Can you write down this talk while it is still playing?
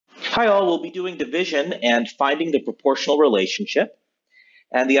Hi all, we'll be doing division and finding the proportional relationship.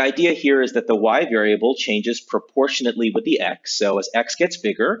 And the idea here is that the y variable changes proportionately with the x. So as x gets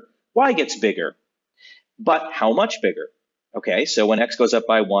bigger, y gets bigger. But how much bigger? Okay, so when x goes up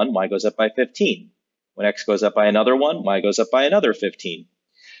by 1, y goes up by 15. When x goes up by another 1, y goes up by another 15.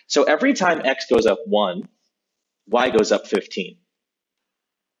 So every time x goes up 1, y goes up 15.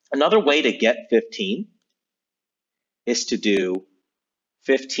 Another way to get 15 is to do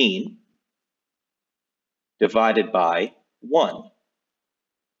 15 divided by 1,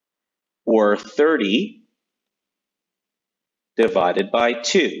 or 30 divided by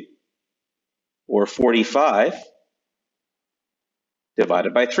 2, or 45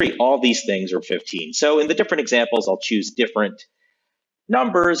 divided by 3. All these things are 15. So in the different examples, I'll choose different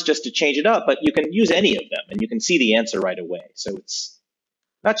numbers just to change it up, but you can use any of them, and you can see the answer right away. So it's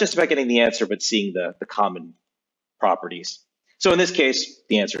not just about getting the answer, but seeing the common properties. So in this case,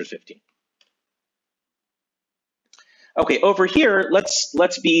 the answer is 15. Okay, over here,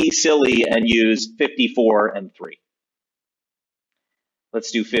 let's be silly and use 54 and 3. Let's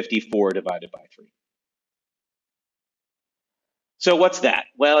do 54 divided by 3. So what's that?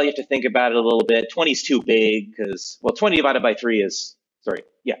 Well, you have to think about it a little bit. 20 is too big because, well, 20 divided by 3 is,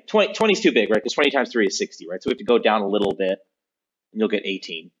 20 is too big, right? Because 20 times 3 is 60, right? So we have to go down a little bit, and you'll get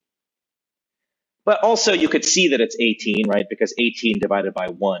 18. But also, you could see that it's 18, right? Because 18 divided by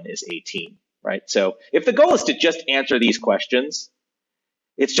 1 is 18, right? So if the goal is to just answer these questions,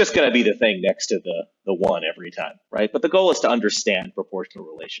 it's just going to be the thing next to the 1 every time, right? But the goal is to understand proportional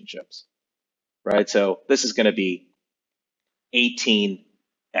relationships, right? So this is going to be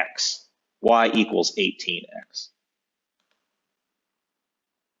 18x. Y equals 18x.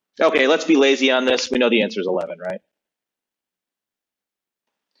 Okay, let's be lazy on this. We know the answer is 11, right?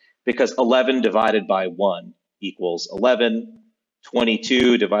 Because 11 divided by 1 equals 11.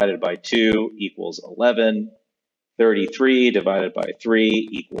 22 divided by 2 equals 11. 33 divided by 3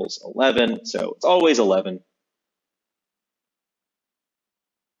 equals 11. So it's always 11.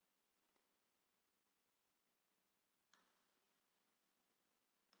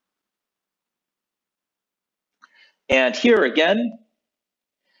 And here again,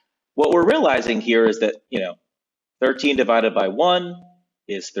 what we're realizing here is that, 13 divided by 1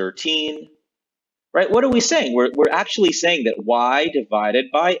 is 13, right? What are we saying? We're actually saying that y divided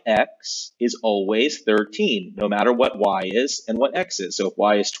by x is always 13, no matter what y is and what x is. So if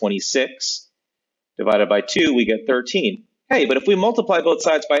y is 26 divided by 2, we get 13. Hey, but if we multiply both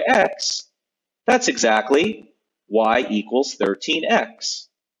sides by x, that's exactly y equals 13x,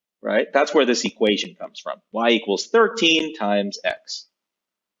 right? That's where this equation comes from. Y equals 13 times x.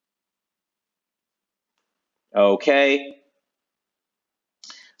 Okay.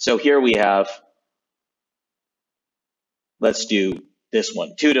 So here we have, let's do this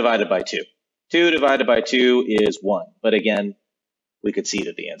one, 2 divided by 2. 2 divided by 2 is 1. But again, we could see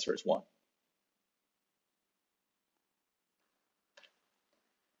that the answer is 1.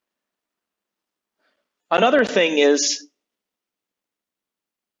 Another thing is,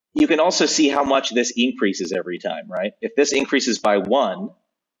 you can also see how much this increases every time, right? If this increases by 1,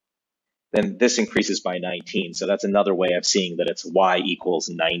 then this increases by 19. So that's another way of seeing that it's y equals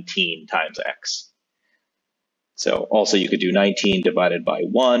 19 times x. So also you could do 19 divided by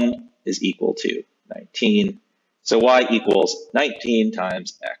 1 is equal to 19. So y equals 19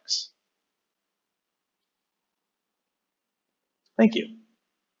 times x. Thank you.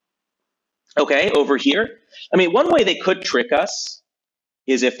 Okay, over here, one way they could trick us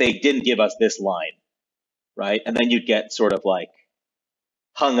is if they didn't give us this line, right? And then you'd get sort of like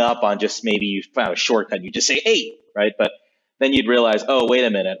hung up on just maybe you found a shortcut, you just say 8, right? But then you'd realize, oh, wait a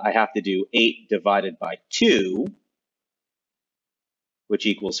minute, I have to do 8 divided by 2, which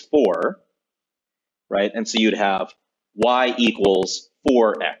equals 4, right? And so you'd have y equals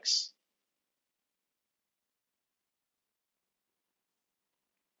 4x.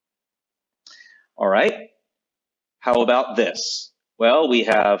 All right, how about this? Well, we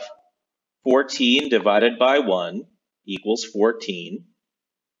have 14 divided by 1 equals 14.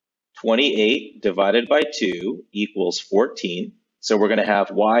 28 divided by 2 equals 14. So we're going to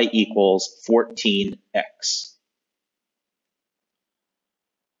have y equals 14x.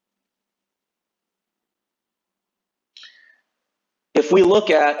 If we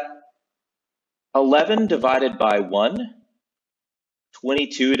look at 11 divided by 1,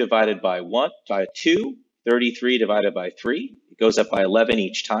 22 divided by 2, 33 divided by 3, it goes up by 11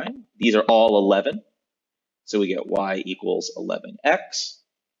 each time. These are all 11. So we get y equals 11x.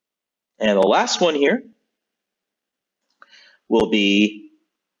 And the last one here will be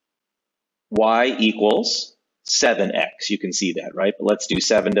y equals 7x. You can see that, right? But let's do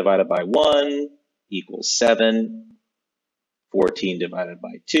 7 divided by 1 equals 7. 14 divided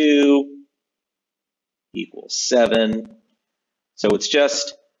by 2 equals 7. So it's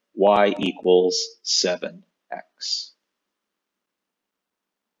just y equals 7x.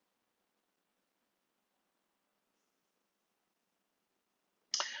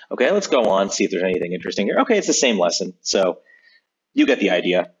 Okay, let's go on, see if there's anything interesting here. Okay, it's the same lesson, so you get the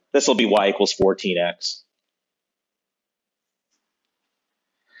idea. This will be y equals 14x.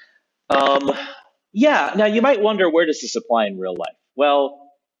 Yeah, now you might wonder, where does this apply in real life?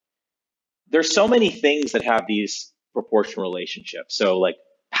 Well, there's so many things that have these proportion relationships. So like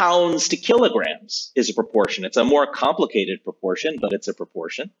pounds to kilograms is a proportion. It's a more complicated proportion, but it's a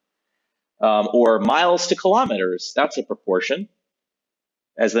proportion. Or miles to kilometers, that's a proportion.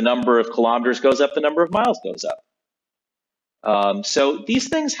 As the number of kilometers goes up, the number of miles goes up. So these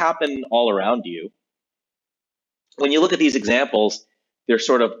things happen all around you. When you look at these examples, they're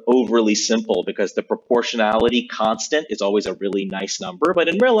sort of overly simple because the proportionality constant is always a really nice number, but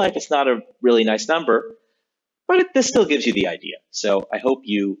in real life, it's not a really nice number, but this still gives you the idea. So I hope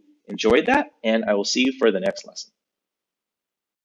you enjoyed that, and I will see you for the next lesson.